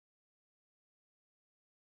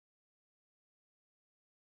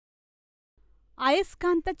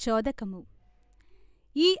అయస్కాంత చోదకము.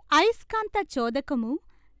 ఈ అయస్కాంత చోదకము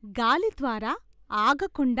గాలి ద్వారా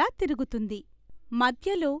ఆగకుండా తిరుగుతుంది.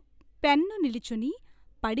 మధ్యలో పెన్ను నిలుచుని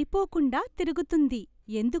పడిపోకుండా తిరుగుతుంది.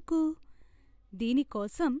 ఎందుకు?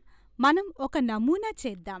 దీనికోసం మనం ఒక నమూనా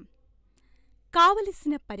చేద్దాం.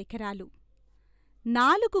 కావలసిన పరికరాలు: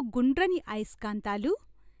 4 గుండ్రని అయస్కాంతాలు,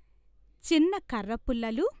 చిన్న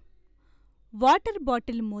కర్రపుల్లలు, వాటర్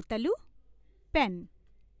బాటిల్ మూతలు, పెన్.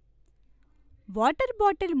 వాటర్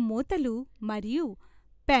బాటిల్ మూతలు మరియు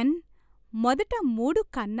పెన్ మొదట 3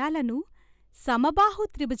 కన్నాలను సమబాహు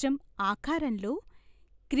త్రిభుజం ఆకారంలో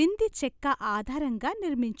క్రింది చెక్క ఆధారంగా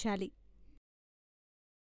నిర్మించాలి.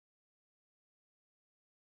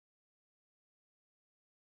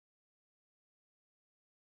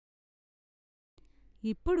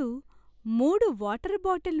 ఇప్పుడు 3 వాటర్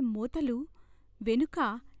బాటిల్ మూతలు వెనుక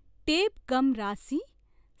టేప్ గమ్ రాసి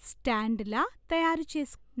స్టాండ్లా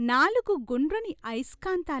తయారుచేసు. 4 గుండ్రని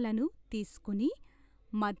అయస్కాంతాలను తీసుకుని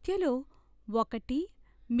మధ్యలో 1,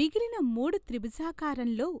 మిగిలిన 3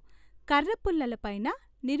 త్రిభుజాకారంలో కర్రపుల్లలపైన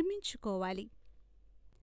నిర్మించుకోవాలి.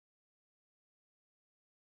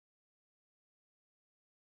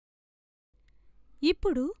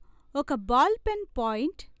 ఇప్పుడు ఒక బాల్ పెన్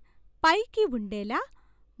పాయింట్ పైకి ఉండేలా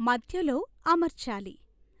మధ్యలో అమర్చాలి.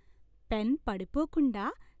 పెన్ పడిపోకుండా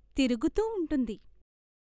తిరుగుతూ ఉంటుంది.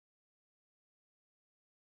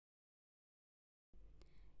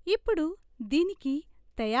 ఇప్పుడు దీనికి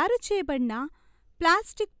తయారు చేయబడిన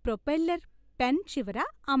ప్లాస్టిక్ ప్రొపెల్లర్ పెన్ చివర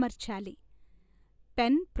అమర్చాలి.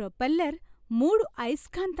 పెన్ ప్రొపెల్లర్ 3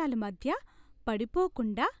 అయస్కాంతాల మధ్య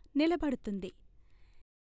పడిపోకుండా నిలబడుతుంది.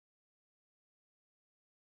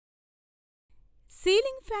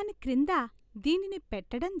 సీలింగ్ ఫ్యాన్ క్రింద దీనిని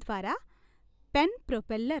పెట్టడం ద్వారా పెన్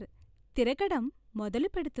ప్రొపెల్లర్ తిరగడం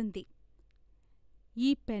మొదలుపెడుతుంది. ఈ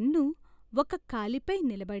పెన్ను ఒక కాలిపై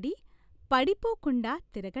నిలబడి పడిపోకుండా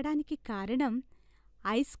తిరగడానికి కారణం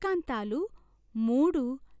అయస్కాంతాలు 3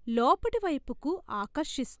 లోపటి వైపుకు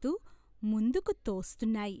ఆకర్షిస్తూ ముందుకు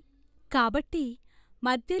తోస్తున్నాయి. కాబట్టి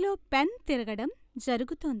మధ్యలో పెన్ తిరగడం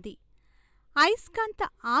జరుగుతోంది. అయస్కాంత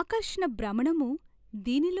ఆకర్షణ భ్రమణము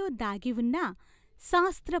దీనిలో దాగి ఉన్న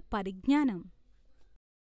శాస్త్ర పరిజ్ఞానం.